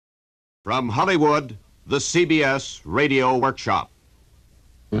From Hollywood, the CBS Radio Workshop.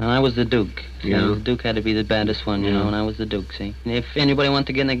 I was the Duke. Yeah. The Duke had to be the baddest one, you know, and I was the Duke, see. If anybody wanted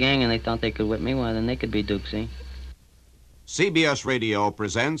to get in the gang and they thought they could whip me, well, then they could be Duke, see. CBS Radio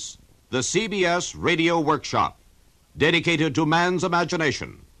presents the CBS Radio Workshop, dedicated to man's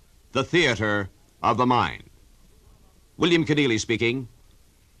imagination, the theater of the mind. William Keneally speaking.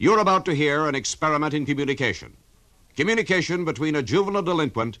 You're about to hear an experiment in communication. Communication between a juvenile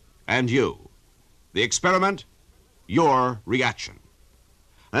delinquent and you. The experiment, your reaction.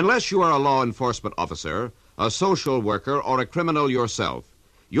 Unless you are a law enforcement officer, a social worker, or a criminal yourself,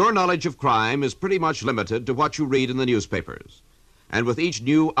 your knowledge of crime is pretty much limited to what you read in the newspapers. And with each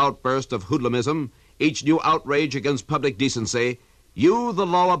new outburst of hoodlumism, each new outrage against public decency, you, the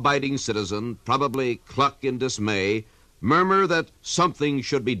law-abiding citizen, probably cluck in dismay, murmur that something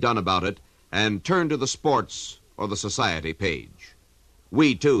should be done about it, and turn to the sports or the society page.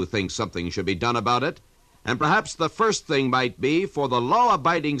 We, too, think something should be done about it, and perhaps the first thing might be for the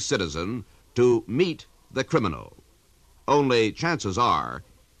law-abiding citizen to meet the criminal. Only chances are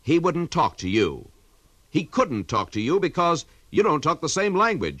he wouldn't talk to you. He couldn't talk to you because you don't talk the same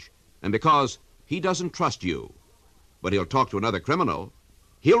language, and because he doesn't trust you. But he'll talk to another criminal.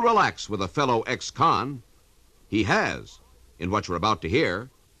 He'll relax with a fellow ex-con. He has, in what you're about to hear.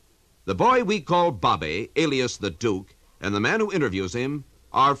 The boy we call Bobby, alias the Duke, and the man who interviews him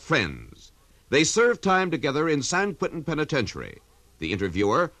are friends. They served time together in San Quentin Penitentiary. The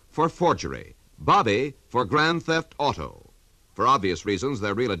interviewer for forgery, Bobby for grand theft auto. For obvious reasons,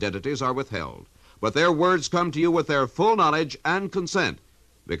 their real identities are withheld. But their words come to you with their full knowledge and consent,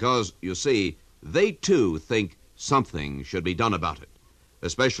 because, you see, they too think something should be done about it.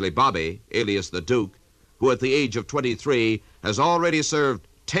 Especially Bobby, alias the Duke, who at the age of 23 has already served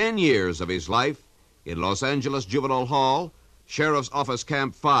 10 years of his life in Los Angeles Juvenile Hall, Sheriff's Office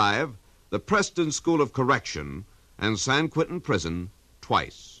Camp 5, the Preston School of Correction, and San Quentin Prison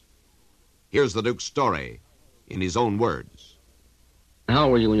twice. Here's the Duke's story in his own words. How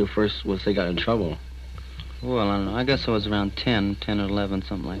old were you when you first, got in trouble? Well, I don't know. I guess I was around 10 or 11,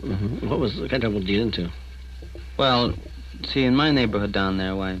 something like that. Mm-hmm. What kind of trouble did you get into? Well, see, in my neighborhood down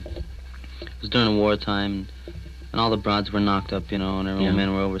there, it was during wartime, and all the broads were knocked up, you know, and their old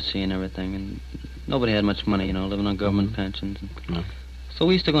men were overseeing everything, and nobody had much money, you know, living on government pensions. And so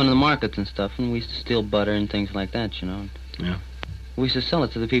we used to go into the markets and stuff, and we used to steal butter and things like that, you know. Yeah. We used to sell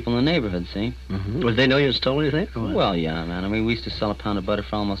it to the people in the neighborhood, see? Mm-hmm. Did they know you stole anything? Well, yeah, man. I mean, we used to sell a pound of butter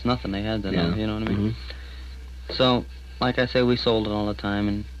for almost nothing. They had to know, you know what I mean? Mm-hmm. So, like I say, we sold it all the time,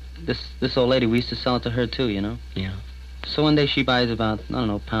 and this old lady, we used to sell it to her, too, you know? Yeah. So one day she buys about, I don't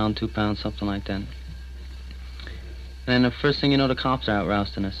know, £1, £2, something like that. And the first thing you know, the cops are out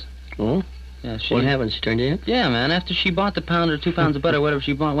rousting us. Oh? Yeah, what happened? She turned you in? Yeah, man. After she bought the pound or 2 pounds of butter, whatever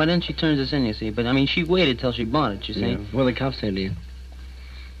she bought, then she turns us in, you see. But, I mean, she waited till she bought it, you see. Yeah. What did the cops say to you?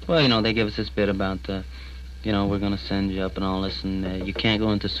 Well, you know, they give us this bit about, you know, we're going to send you up and all this, and you can't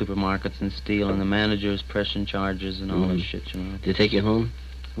go into supermarkets and steal, and the manager's pressing charges and all this shit, you know. Did they take you home?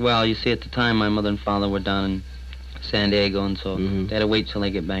 Well, you see, at the time, my mother and father were down in San Diego, and so they had to wait till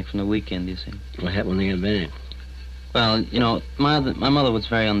they get back from the weekend, you see. What happened when they got back? Well, you know, my mother was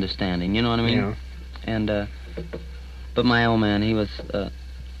very understanding, you know what I mean? Yeah. And, but my old man, he was,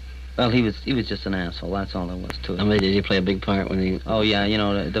 well, he was just an asshole, that's all there was to it. I mean, did he play a big part when he... Oh, yeah, you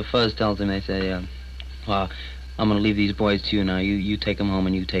know, the fuzz tells him, they say, well, I'm going to leave these boys to you now. You take them home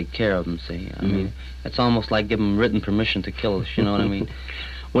and you take care of them, see? I mean, it's almost like giving them written permission to kill us, you know what I mean?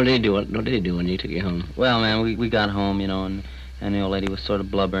 What did he do? What did he do when you took you home? Well, man, we got home, you know, and the old lady was sort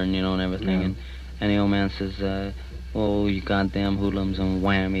of blubbering, you know, and everything. Yeah. And the old man says, oh, you goddamn hoodlums, and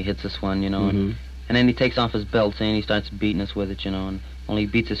wham, he hits us one, you know. And then he takes off his belt, and he starts beating us with it, you know, and only he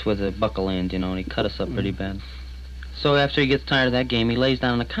beats us with a buckle end, you know, and he cut us up pretty bad. So after he gets tired of that game, he lays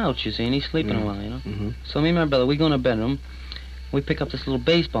down on the couch, you see, and he's sleeping a while, you know. So me and my brother, we go in our bedroom, we pick up this little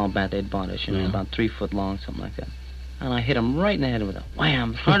baseball bat they'd bought us, you know, about 3 foot long, something like that. And I hit him right in the head with it,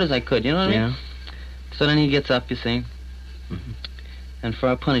 wham, as hard as I could, you know what I mean? So then he gets up, you see, and for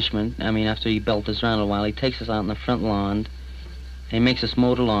our punishment, I mean, after he belted us around a while, he takes us out in the front lawn, and he makes us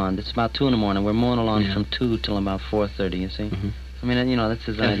mow the lawn. It's about 2 in the morning. We're mowing the lawn from 2 till about 4:30, you see? I mean, you know, that's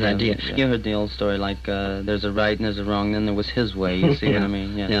his idea. You heard the old story, like, there's a right and there's a wrong, then there was his way, you see what I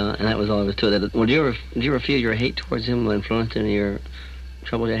mean? Yeah, and that was all there was to it. Well, did you ever feel your hate towards him influenced any of your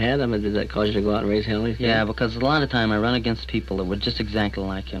trouble you had? I mean, did that cause you to go out and raise hell? Yeah, because a lot of time I run against people that were just exactly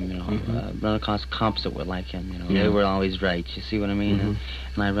like him, you know. Run across cops that were like him, you know. They were always right, you see what I mean?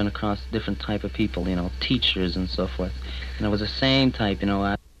 And I run across different type of people, you know, teachers and so forth. And it was the same type, you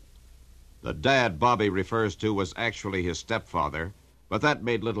know. The dad Bobby refers to was actually his stepfather, But that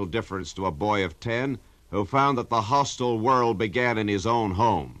made little difference to a boy of 10 who found that the hostile world began in his own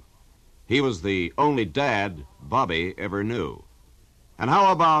home. He was the only dad Bobby ever knew. And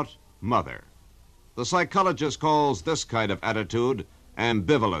how about mother? The psychologist calls this kind of attitude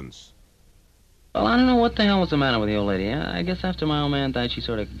ambivalence. Well, I don't know what the hell was the matter with the old lady. I guess after my old man died, she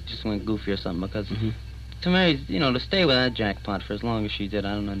sort of just went goofy or something, because to marry, to stay with that jackpot for as long as she did,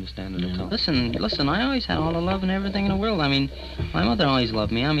 I don't understand it at all. Listen, I always had all the love and everything in the world. I mean, my mother always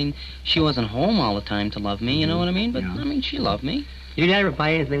loved me. I mean, she wasn't home all the time to love me, you know what I mean? But, I mean, she loved me. Did your dad ever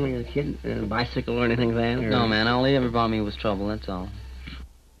buy anything when you were a kid? A bicycle or anything like that? Or... No, man, all he ever bought me was trouble, that's all.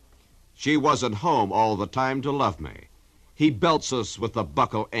 She wasn't home all the time to love me. He belts us with the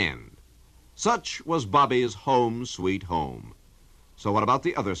buckle end. Such was Bobby's home sweet home. So what about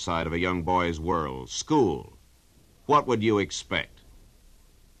the other side of a young boy's world, school? What would you expect?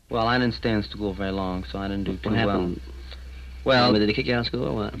 Well, I didn't stay in school very long, so I didn't do too What happened? Well, did they kick you out of school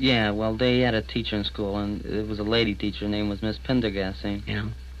or what? Yeah, well, they had a teacher in school, and it was a lady teacher. Her name was Miss Pendergast, see? Yeah.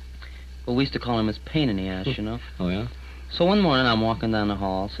 Well, we used to call her Miss Pain in the Ass, you know? Oh, yeah? So one morning I'm walking down the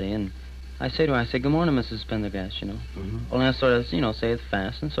hall, see, and I say to her, good morning, Mrs. Pendergast, you know? Well, and I sort of, say it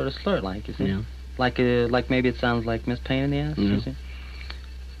fast and sort of slur it like, you see? Yeah. Like maybe it sounds like Miss Pain in the Ass, you see?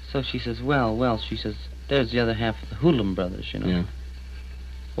 So she says, well, she says, there's the other half of the Hoodlum brothers, you know? Yeah.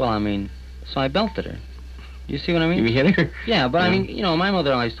 Well, I mean, so I belted her. You see what I mean? You hit her? Yeah, but I mean, my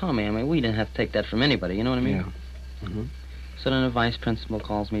mother always taught me, we didn't have to take that from anybody, you know what I mean? Yeah. So then the vice principal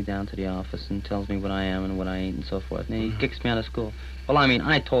calls me down to the office and tells me what I am and what I ain't and so forth, and he kicks me out of school. Well, I mean,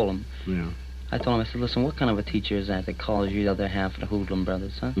 I told him. Yeah. I told him, I said, listen, what kind of a teacher is that calls you the other half of the Hoodlum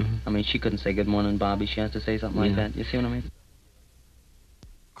brothers, huh? I mean, she couldn't say good morning, Bobby. She has to say something like that. You see what I mean?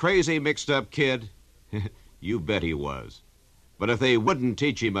 Crazy, mixed-up kid? You bet he was. But if they wouldn't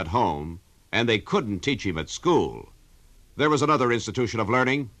teach him at home, and they couldn't teach him at school, there was another institution of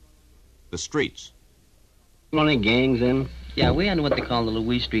learning, the streets. Any gangs then? Yeah, we had what they call the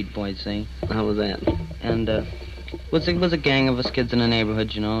Louis Street Boys, see? How was that? And, it was a gang of us kids in the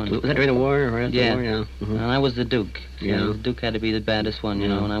neighborhood, you know. And, was that during the war or after the war? Yeah. And I was the Duke. Yeah. The Duke had to be the baddest one, you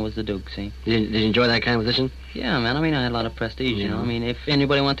know, and I was the Duke, see? Did you enjoy that kind of position? Yeah, man, I mean, I had a lot of prestige, you know. I mean, if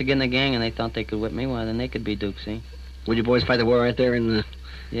anybody wanted to get in the gang and they thought they could whip me, well, then they could be Duke, see? Would you boys fight the war right there in the...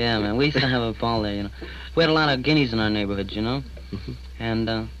 Yeah, man, we used to have a ball there, you know. We had a lot of guineas in our neighborhood, you know.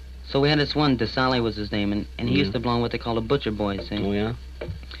 And, so we had this one, DeSalle was his name, and he used to belong what they call the Butcher Boys, see? Oh, yeah?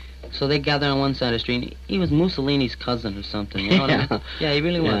 So they gathered on one side of the street, and he was Mussolini's cousin or something, you know what I mean? Yeah, he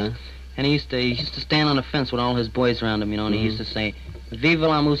really was. And he used to stand on the fence with all his boys around him, you know, and he used to say, Viva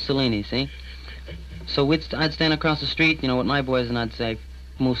la Mussolini, see? So I'd stand across the street, you know, with my boys, and I'd say,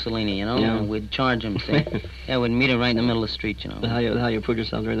 Mussolini, you know, and we'd charge him, see? Yeah, we'd meet him right in the middle of the street, you know. How you proved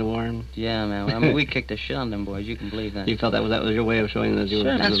yourself during the war? Yeah, man. I mean, we kicked the shit on them boys, you can believe that. You felt that was your way of showing that you were...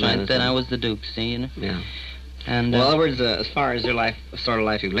 Sure, that's right, that I was the Duke, see, you know? Yeah. And, well, in other words, as far as your life, sort of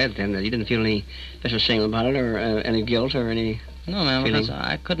life you led then, you didn't feel any special shame about it, or any guilt, or any... No, man, feeling? because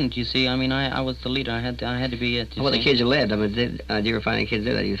I couldn't, you see. I mean, I was the leader. I had to be it, Well, the kids you led, I mean, did you ever find any kids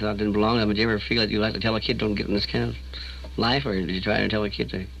there that you thought didn't belong? I mean, did you ever feel that you'd like to tell a kid don't get in this kind of life, or did you try to tell a kid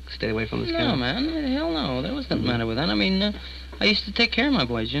to stay away from this kind of... No, man, hell no. There was nothing matter with that. I mean, I used to take care of my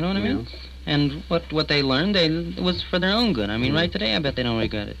boys, you know what I mean? And what they learned, it was for their own good. I mean, right today, I bet they don't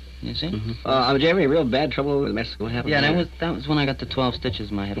regret it. You see? Did you have any real bad trouble with Mexico? What happened? Yeah, that was when I got the 12 stitches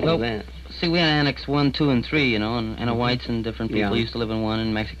in my head. What was that? See, we had Annex 1, 2, and 3, you know, and the whites and different people used to live in 1,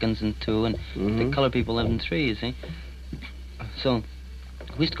 and Mexicans in 2, and the colored people lived in 3, you see? So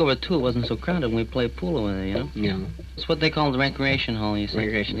we used to go over to 2, it wasn't so crowded, and we'd play pool over there, you know? Yeah. It's what they call the recreation hall, you see?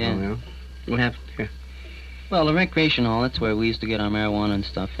 Recreation hall, yeah. What happened here? Well, the recreation hall, that's where we used to get our marijuana and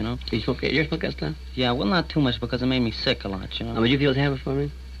stuff, you know? You smoke that stuff? Yeah, well, not too much because it made me sick a lot, you know? Would you feel to have it for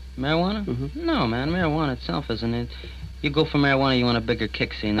me? Marijuana? No, man, marijuana itself isn't it. You go for marijuana, you want a bigger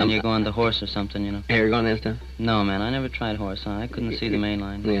kick, see, and then you go on the horse or something, you know? Have you gone that stuff? No, man, I never tried horse, huh? I couldn't see the main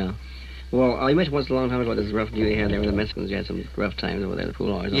line. Yeah. Well, you mentioned once a long time ago this rough deal you had there with the Mexicans. You had some rough times over there, the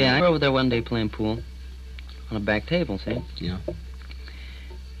pool always. Yeah, I was over there one day playing pool on a back table, see? Yeah.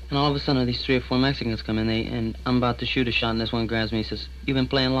 And all of a sudden, these 3 or 4 Mexicans come in, and I'm about to shoot a shot, and this one grabs me and says, "You've been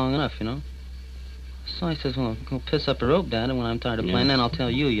playing long enough, you know?" So I says, "Well, go piss up a rope, Dad, and when I'm tired of playing, then I'll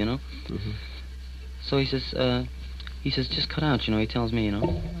tell you, you know?" So he says, "Just cut out, you know," he tells me, you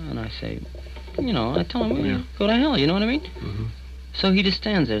know. And I say, you know, I tell him, well, go to hell, you know what I mean? So he just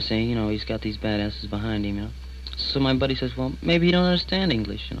stands there saying, you know, he's got these badasses behind him, you know. So my buddy says, well, maybe he don't understand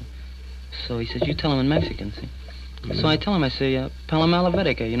English, you know. So he says, you tell him in Mexican, see? So I tell him, I say,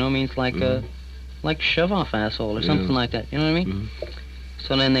 Palamalavetica, you know, means like, like shove off, asshole, or something like that, you know what I mean?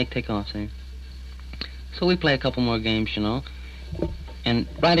 So then they take off, see? So we play a couple more games, you know. And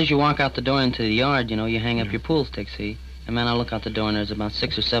right as you walk out the door into the yard, you know, you hang up your pool stick, see? And, man, I look out the door, and there's about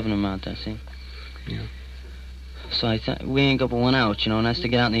 6 or 7 of them out there, see? Yeah. So I thought, we ain't got but one out, you know, and that's to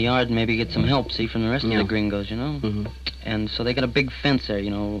get out in the yard and maybe get some help, see, from the rest of the gringos, you know? Mm-hmm. And so they got a big fence there, you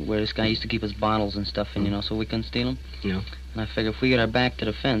know, where this guy used to keep his bottles and stuff in, you know, so we couldn't steal them. Yeah. And I figured if we get our back to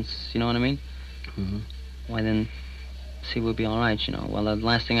the fence, you know what I mean? Mm-hmm. Why then, see, we'll be all right, you know. Well, the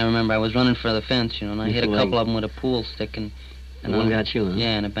last thing I remember, I was running for the fence, you know, and I hit a couple of them with a pool stick and one got you, huh?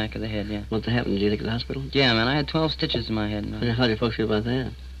 Yeah, in the back of the head, yeah. What happened? Did you take it to the hospital? Yeah, man, I had 12 stitches in my head. How did folks feel about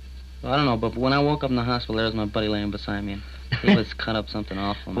that? Well, I don't know, but when I woke up in the hospital, there was my buddy laying beside me, and he was cut up something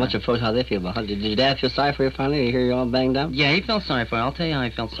awful, man. What's your folks, how they feel about it? Did your dad feel sorry for you finally? Did you hear you all banged up? Yeah, he felt sorry for me. I'll tell you how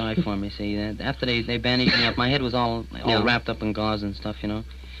he felt sorry for me, see. After they bandaged me up, my head was all wrapped up in gauze and stuff, you know.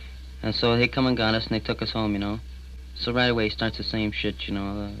 And so they come and got us, and they took us home, you know. So right away he starts the same shit, you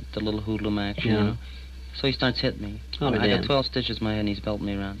know, the little hoodlum action, you know. So he starts hitting me. I got 12 stitches in my head, and he's belting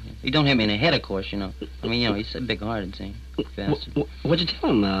me around. He don't hit me in the head, of course, you know. I mean, you know, he's a big-hearted, see. What'd you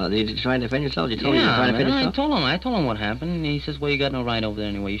tell him? Did you try to defend yourself? Did you tell him you were trying to defend yourself? I told him what happened, and he says, well, you got no right over there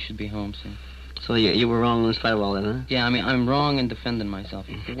anyway. You should be home, see. So you were wrong in spite of all that, huh? Yeah, I mean, I'm wrong in defending myself.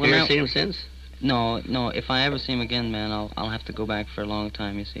 Have you ever seen him since? No. If I ever see him again, man, I'll have to go back for a long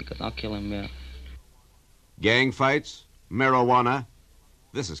time, you see, because I'll kill him, yeah. Gang fights, marijuana,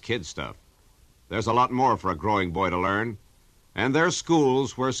 this is kid stuff. There's a lot more for a growing boy to learn, and there's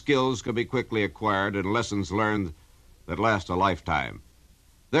schools where skills can be quickly acquired and lessons learned that last a lifetime.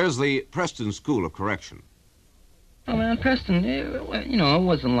 There's the Preston School of Correction. Oh, man, Preston, you know, it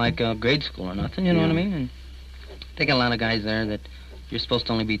wasn't like a grade school or nothing, you know what I mean? And they got a lot of guys there that you're supposed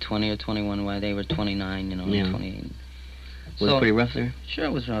to only be 20 or 21, while they were 29, you know, 28. Was it pretty rough there? Sure,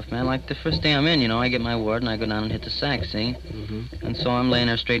 it was rough, man. Like the first day I'm in, you know, I get my ward and I go down and hit the sack, see? Mm-hmm. And so I'm laying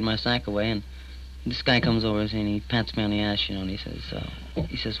there straightening my sack away, and this guy comes over and he pats me on the ass, you know, and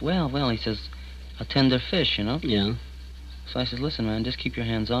he says, well, he says, a tender fish, you know? Yeah. So I says, listen, man, just keep your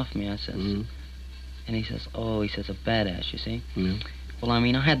hands off me, I says. Mm-hmm. And he says, a badass, you see? Mm-hmm. Well, I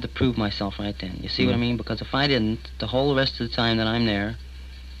mean, I had to prove myself right then. You see what I mean? Because if I didn't, the whole rest of the time that I'm there,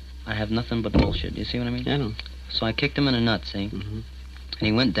 I have nothing but bullshit. You see what I mean? I know. So I kicked him in the nuts, see? Mm-hmm. And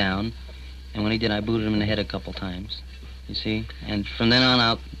he went down, and when he did, I booted him in the head a couple times. You see? And from then on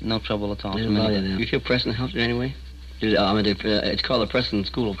out, no trouble at all. You feel Preston helped you anyway? It's called the Preston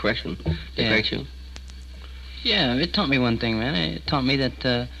School of Correction. They correct you? Yeah, it taught me one thing, man. It taught me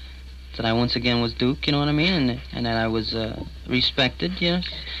that I once again was Duke, you know what I mean? And that I was respected, yes.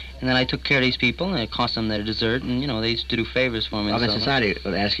 And that I took care of these people, and it cost them their dessert, and, you know, they used to do favors for me. The society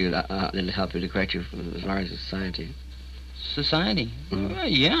would ask you to help you to correct you as far as the society. Society?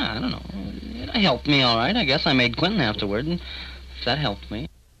 Yeah, I don't know. It helped me all right. I guess I made Quentin afterward, and that helped me.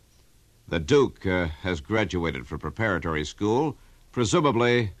 The Duke has graduated from preparatory school,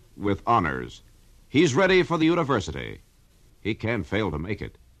 presumably with honors. He's ready for the university. He can't fail to make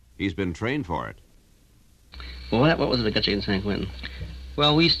it. He's been trained for it. Well, what was it that got you in San Quentin?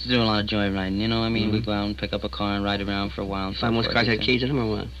 Well, we used to do a lot of joyriding, you know. I mean, we'd go out and pick up a car and ride around for a while. Find most cars had keys in them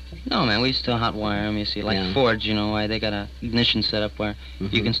or what? No, man, we used to hot wire them, you see. Like Fords, you know, they got a ignition set up where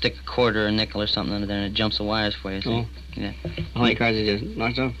you can stick a quarter or a nickel or something under there and it jumps the wires for you, see. Oh. Yeah. How many cars did you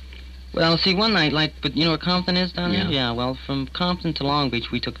knock off? Well, see, one night, but you know where Compton is down there? Yeah, well, from Compton to Long Beach,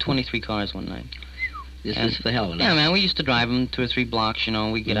 we took 23 cars one night. Just for the hell of it. Yeah, man, we used to drive them 2 or 3 blocks, you know,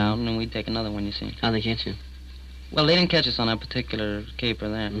 and we'd get out and then we'd take another one, you see. How'd they catch you? Well, they didn't catch us on that particular caper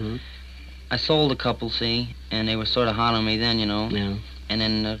there. Mm-hmm. I sold a couple, see, and they were sort of hot on me then, you know. Yeah. And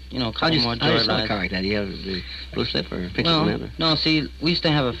then, you know, a couple more joyrides. How do you sell a car like that? Do you have the blue slip or picture of it? No, see, we used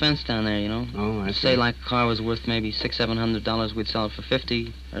to have a fence down there, you know. Oh, I see. Say, like, a car was worth maybe $600-700, we'd sell it for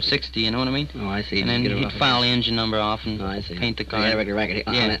 $50 or $60, you know what I mean? Oh, I see. And then he'd file the engine number off and paint the car. He had a regular racket.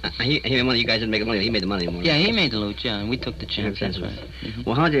 Yeah. He made money. You guys didn't make the money. He made the money more. Yeah, he made the loot, yeah, and we took the chance. That's right. Mm-hmm.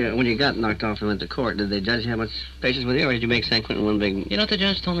 Well, when you got knocked off and went to court, did the judge have much patience with you, or did you make San Quentin one big... You know what the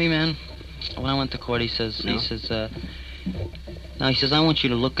judge told me, man? When I went to court, he says, I want you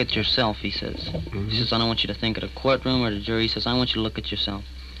to look at yourself, he says. Mm-hmm. He says, I don't want you to think of the courtroom or the jury. He says, I want you to look at yourself.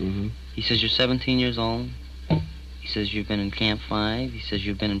 Mm-hmm. He says, you're 17 years old. He says, you've been in Camp 5. He says,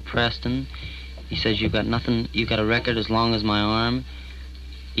 you've been in Preston. He says, you've got nothing, you've got a record as long as my arm.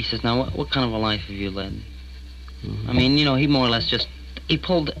 He says, now, what kind of a life have you led? Mm-hmm. I mean, you know, he more or less just, he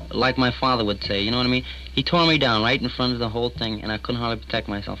pulled, like my father would say, you know what I mean? He tore me down right in front of the whole thing, and I couldn't hardly protect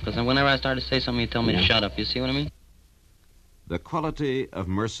myself, because whenever I started to say something, he'd tell me to shut up. You see what I mean? The quality of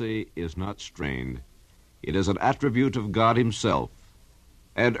mercy is not strained. It is an attribute of God himself.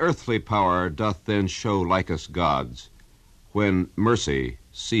 And earthly power doth then show like us gods, when mercy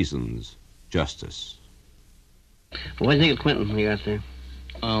seasons justice. Well, what do you think of Quentin when you got there?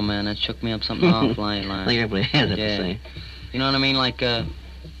 Oh, man, that shook me up something awful. Like everybody has that to say. You know what I mean? Like, I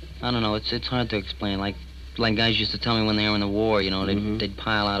don't know. It's hard to explain. Like guys used to tell me when they were in the war, you know, they'd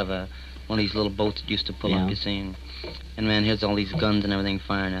pile out of one of these little boats that used to pull up, you see. And, man, here's all these guns and everything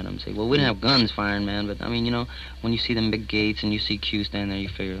firing at them. Say, well, we didn't have guns firing, man, but, I mean, you know, when you see them big gates and you see Q standing there, you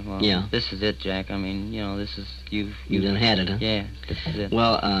figure, well, this is it, Jack. I mean, you know, this is, you done had it, huh? Yeah, this is it.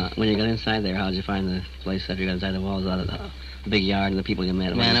 Well, when you got inside there, how did you find the place after you got inside the walls, out of the big yard and the people you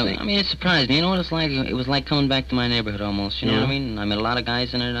met? Man, I mean, it surprised me. You know what it's like? It was like coming back to my neighborhood almost, you know what I mean? I met a lot of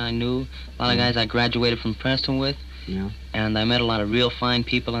guys in it I knew, a lot of guys I graduated from Preston with. Yeah. And I met a lot of real fine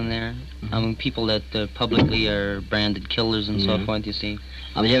people in there. I mean, people that publicly are branded killers and so forth, you see.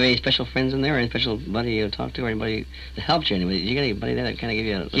 Did you have any special friends in there, or any special buddy you talked to, or anybody that helped you? Anybody? Did you get anybody there that kind of gave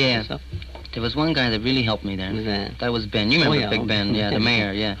you a list of stuff? There was one guy that really helped me there. Who's that? That was Ben. You remember Big Ben? Yeah, the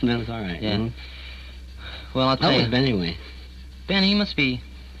mayor, yeah. Ben was all right. Yeah. Well, I'll tell you. How was Ben anyway? Ben, he must be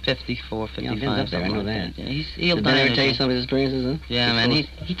 54, 55. Yeah, Ben's up there, I know that. Yeah, he'll Did die. Ben ever tell you some of his experiences, huh? Yeah, man,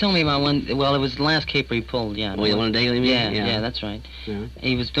 he told me about one, well, it was the last caper he pulled, yeah. Oh, the one day, you mean? Yeah, that's right. Yeah.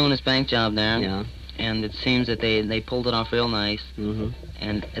 He was doing his bank job there. Yeah. And it seems that they pulled it off real nice.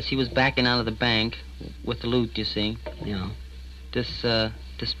 And as he was backing out of the bank with the loot, you see,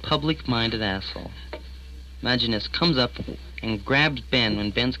 this public-minded asshole, imagine this, comes up and grabs Ben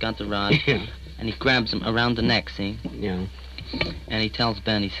when Ben's got the rod, and he grabs him around the neck, see? Yeah. And he tells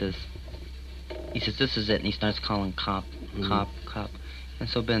Ben, he says, this is it, and he starts calling cop. And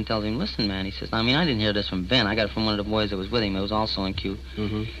so Ben tells him, listen, man, he says, I mean, I didn't hear this from Ben. I got it from one of the boys that was with him. It was also in Q.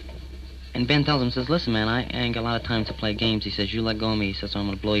 And Ben tells him, says, listen, man, I ain't got a lot of time to play games. He says, you let go of me. He says, I'm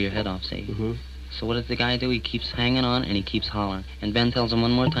going to blow your head off, see? So what does the guy do? He keeps hanging on, and he keeps hollering. And Ben tells him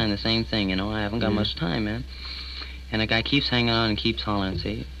one more time the same thing, you know, I haven't got much time, man. And the guy keeps hanging on and keeps hollering,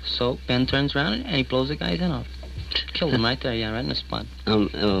 see? So Ben turns around, and he blows the guy's head off. Killed him right there, yeah, right in the spot.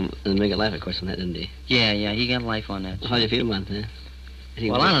 And make a laugh, of course, on that, didn't he? Yeah, he got life on that. How do you feel about that?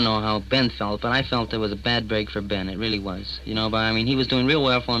 Well, I don't know how Ben felt, but I felt it was a bad break for Ben. It really was. You know, but I mean, he was doing real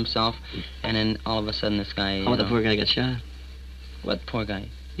well for himself, and then all of a sudden this guy... How about the poor guy got shot? What poor guy?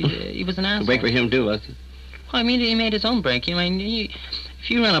 He was an asshole. A break for him, too, wasn't it? Well, I mean, he made his own break. I mean,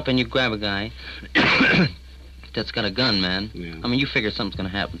 if you run up and you grab a guy that's got a gun, man, I mean, you figure something's going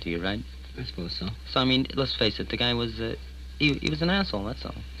to happen to you, right? I suppose so. So, I mean, let's face it, the guy was... he was an asshole, that's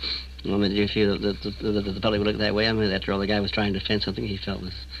all. Well, did you feel that the public would look that way? I mean, after all, the guy was trying to defend something he felt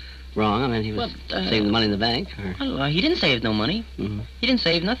was wrong. I mean, he was saving the money in the bank. Or... he didn't save no money. He didn't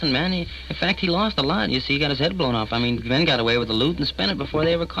save nothing, man. In fact, he lost a lot. You see, he got his head blown off. I mean, Ben got away with the loot and spent it before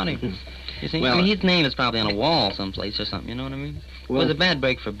they ever caught him. You see? Well, I mean, his name is probably on a wall someplace or something, you know what I mean? Well, it was a bad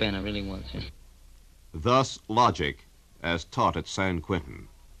break for Ben, it really was. Yeah. Thus, logic, as taught at San Quentin.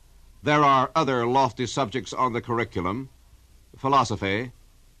 There are other lofty subjects on the curriculum, philosophy,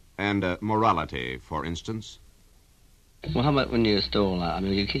 and morality, for instance. Well, how about when you stole? I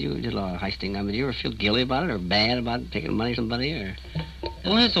mean, you did a lot of heisting. I mean, do you ever feel guilty about it or bad about taking money from somebody? Or?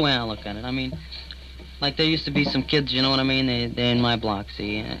 Well, here's the way I look at it. I mean, like there used to be some kids, you know what I mean? They're in my block,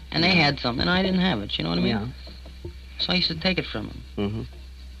 see, and they had something, and I didn't have it, you know what I mean? Yeah. So I used to take it from them.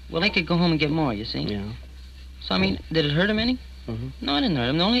 Well, they could go home and get more, you see? Yeah. So, I mean, did it hurt them any? No, it didn't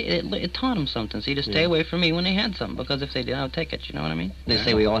hurt them. It taught them something, see, to stay away from me when they had something, because if they did, I would take it, you know what I mean? They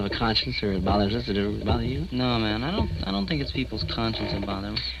say we all have a conscience, or it bothers us. Did it bother you? No, man, I don't think it's people's conscience that bother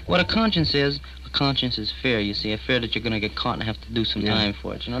them. What a conscience is fear, you see, a fear that you're going to get caught and have to do some time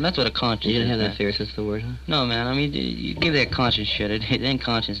for it, you know? That's what a conscience is. You didn't have that fear since the word, huh? No, man, I mean, you give that conscience shit. It ain't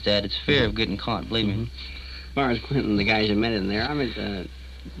conscience, Dad. It's fear of getting caught, believe me. As far as Quentin, the guys you met in there, I mean,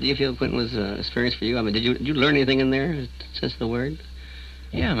 do you feel Quentin was an experience for you? I mean, did you learn anything in there since the word?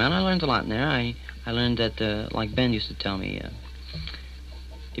 Yeah, man, I learned a lot in there. I learned that, like Ben used to tell me,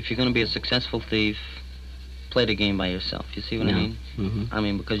 if you're going to be a successful thief, play the game by yourself. You see what I mean? I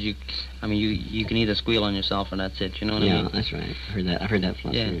mean, because you can either squeal on yourself or that's it. You know what I mean? Yeah, that's right. I've heard that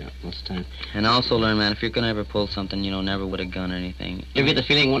philosophy most of the time. And I also learned, man, if you're going to ever pull something, you know, never with a gun or anything. You ever get the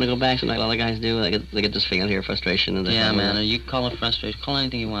feeling you want to go back, something like a lot of guys do? They get this feeling here, frustration. And yeah, man, you call it frustration. Call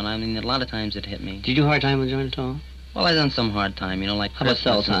anything you want. I mean, a lot of times it hit me. Did you do a hard time with joint at all? Well, I done some hard time, you know, like How about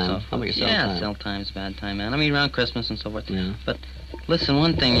Christmas cell time? and so forth. How about your cell time? Yeah, cell time's bad time, man. I mean, around Christmas and so forth. Yeah. But listen,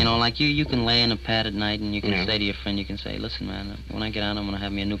 one thing, you know, like you can lay in a pad at night and you can say to your friend, you can say, listen, man, when I get out, I'm going to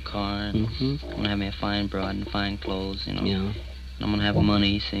have me a new car, and I'm going to have me a fine broad and fine clothes, you know. Yeah. And I'm going to have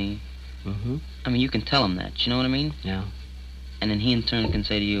money, see. I mean, you can tell him that, you know what I mean? Yeah. And then he in turn can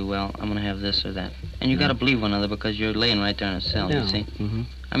say to you, well, I'm going to have this or that. And you got to believe one another because you're laying right there in a cell, you see.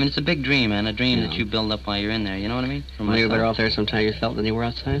 I mean, it's a big dream, man, a dream that you build up while you're in there, you know what I mean? Were you better off there sometimes you felt than you were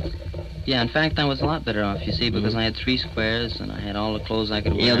outside? Yeah, in fact, I was a lot better off, you see, because I had 3 squares and I had all the clothes I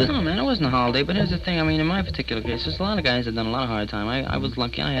could wear. Yeah, no, man, it wasn't a holiday, but here's the thing. I mean, in my particular case, there's a lot of guys that done a lot of hard time. I was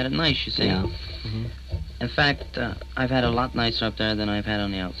lucky. I had it nice, you see. Yeah. In fact, I've had a lot nicer up there than I've had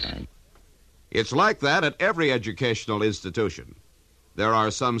on the outside. It's like that at every educational institution. There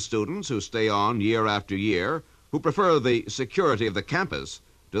are some students who stay on year after year who prefer the security of the campus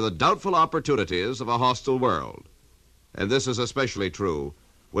to the doubtful opportunities of a hostile world. And this is especially true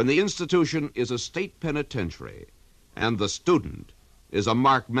when the institution is a state penitentiary and the student is a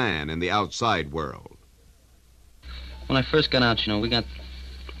marked man in the outside world. When I first got out, we got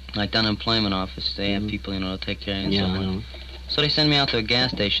like the unemployment office. They have people, to take care of you and so on. So they send me out to a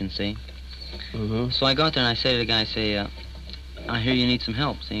gas station, see? So I go out there and I say to the guy, I hear you need some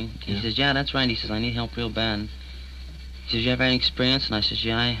help, see? He says, yeah, that's right. He says, I need help real bad. He says, you ever had any experience? And I says,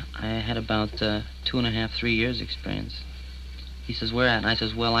 yeah, I had about 2.5, 3 years experience. He says, where at? And I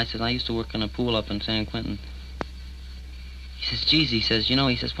says, I used to work in a pool up in San Quentin. He says, geez, he says,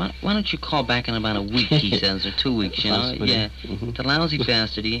 why don't you call back in about a week, he says, or 2 weeks, Yeah. The lousy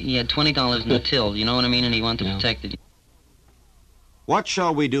bastard, he had $20 in the till, you know what I mean? And he wanted to protect it. What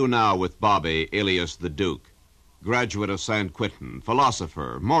shall we do now with Bobby, alias the Duke, graduate of San Quentin,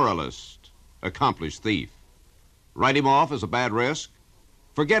 philosopher, moralist, accomplished thief? Write him off as a bad risk?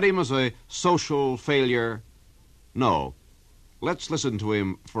 Forget him as a social failure? No. Let's listen to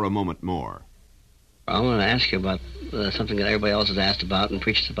him for a moment more. I want to ask you about something that everybody else has asked about and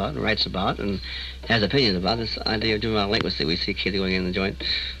preaches about and writes about and has opinions about, this idea of juvenile delinquency. We see kids going in the joint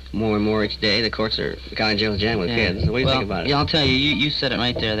more and more each day. The courts are county jail jam with kids. What do you think about it? Yeah, I'll tell you. You said it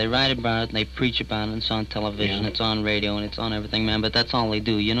right there. They write about it and they preach about it, and it's on television, it's on radio, and it's on everything, man. But that's all they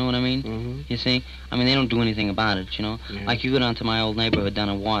do. You know what I mean? You see? I mean, they don't do anything about it, Yeah. Like you go down to my old neighborhood down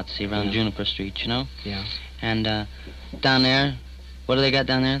in Watts, see, around Juniper Street, Yeah. And down there, what do they got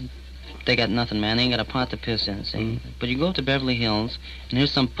down there? They got nothing, man. They ain't got a pot to piss in, see? But you go up to Beverly Hills, and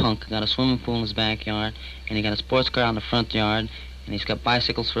here's some punk got a swimming pool in his backyard, and he got a sports car in the front yard, and he's got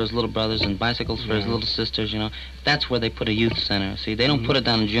bicycles for his little brothers and bicycles for his little sisters, That's where they put a youth center, see? They don't put it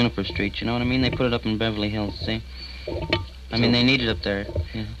down in Juniper Street, you know what I mean? They put it up in Beverly Hills, see? I mean, they need it up there.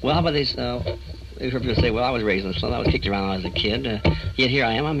 Yeah. Well, how about these... You heard people say, well, I was raised in the slum. I was kicked around when I was a kid. Yet here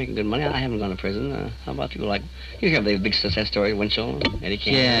I am. I'm making good money. I haven't gone to prison. How about people like... You hear the big success story, Winchell, Eddie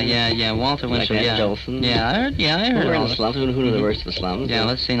Cannon. Yeah. Walter Winchell, like Jolson. Yeah, I heard Who were in all the slums? Who knew the worst of the slums? Yeah,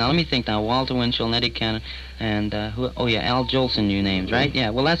 let's see. Now, let me think now. Walter Winchell and Eddie Cannon and, Al Jolson you named, right?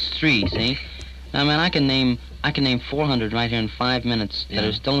 Yeah, well, that's 3, see? Now, man, I can name 400 right here in 5 minutes that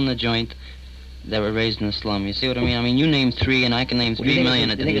are still in the joint that were raised in the slum. You see what I mean? I mean, you name 3, and I can name 3 million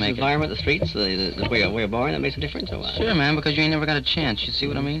that didn't make it. You think it's the environment, the streets, the way you're born, that makes a difference, or what? Sure, man, because you ain't never got a chance. You see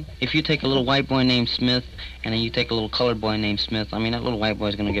what I mean? If you take a little white boy named Smith, and then you take a little colored boy named Smith, I mean, that little white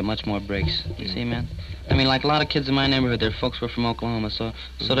boy's going to get much more breaks. You see, man? I mean, like a lot of kids in my neighborhood, their folks were from Oklahoma, so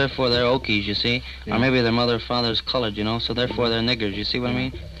therefore they're Okies, you see? Or maybe their mother or father's colored, so therefore they're niggers. You see what I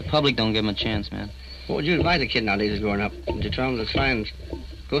mean? The public don't give them a chance, man. What would you advise a kid nowadays who's growing up? To try and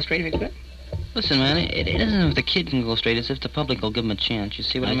go straight if he could? Listen, man, it isn't if the kid can go straight, it's if the public will give him a chance. You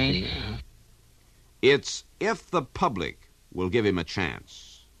see what I mean? It's if the public will give him a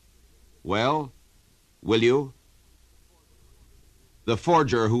chance. Well, will you? The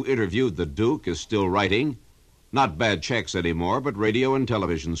forger who interviewed the Duke is still writing. Not bad checks anymore, but radio and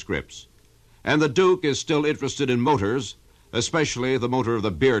television scripts. And the Duke is still interested in motors, especially the motor of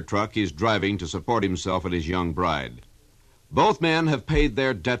the beer truck he's driving to support himself and his young bride. Both men have paid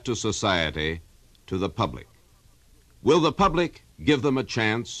their debt to society, to the public. Will the public give them a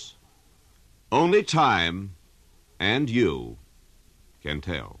chance? Only time and you can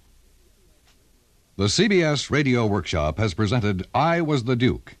tell. The CBS Radio Workshop has presented I Was the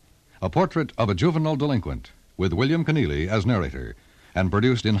Duke, a portrait of a juvenile delinquent, with William Keneally as narrator, and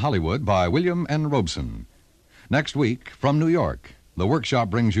produced in Hollywood by William N. Robeson. Next week, from New York, the workshop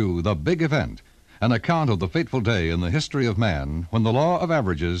brings you The Big Event, an account of the fateful day in the history of man when the law of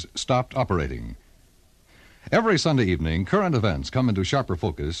averages stopped operating. Every Sunday evening, current events come into sharper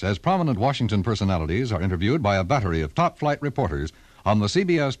focus as prominent Washington personalities are interviewed by a battery of top-flight reporters on the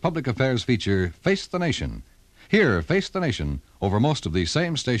CBS Public Affairs feature Face the Nation. Hear Face the Nation over most of these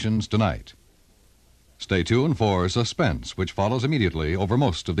same stations tonight. Stay tuned for Suspense, which follows immediately over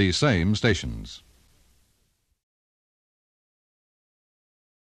most of these same stations.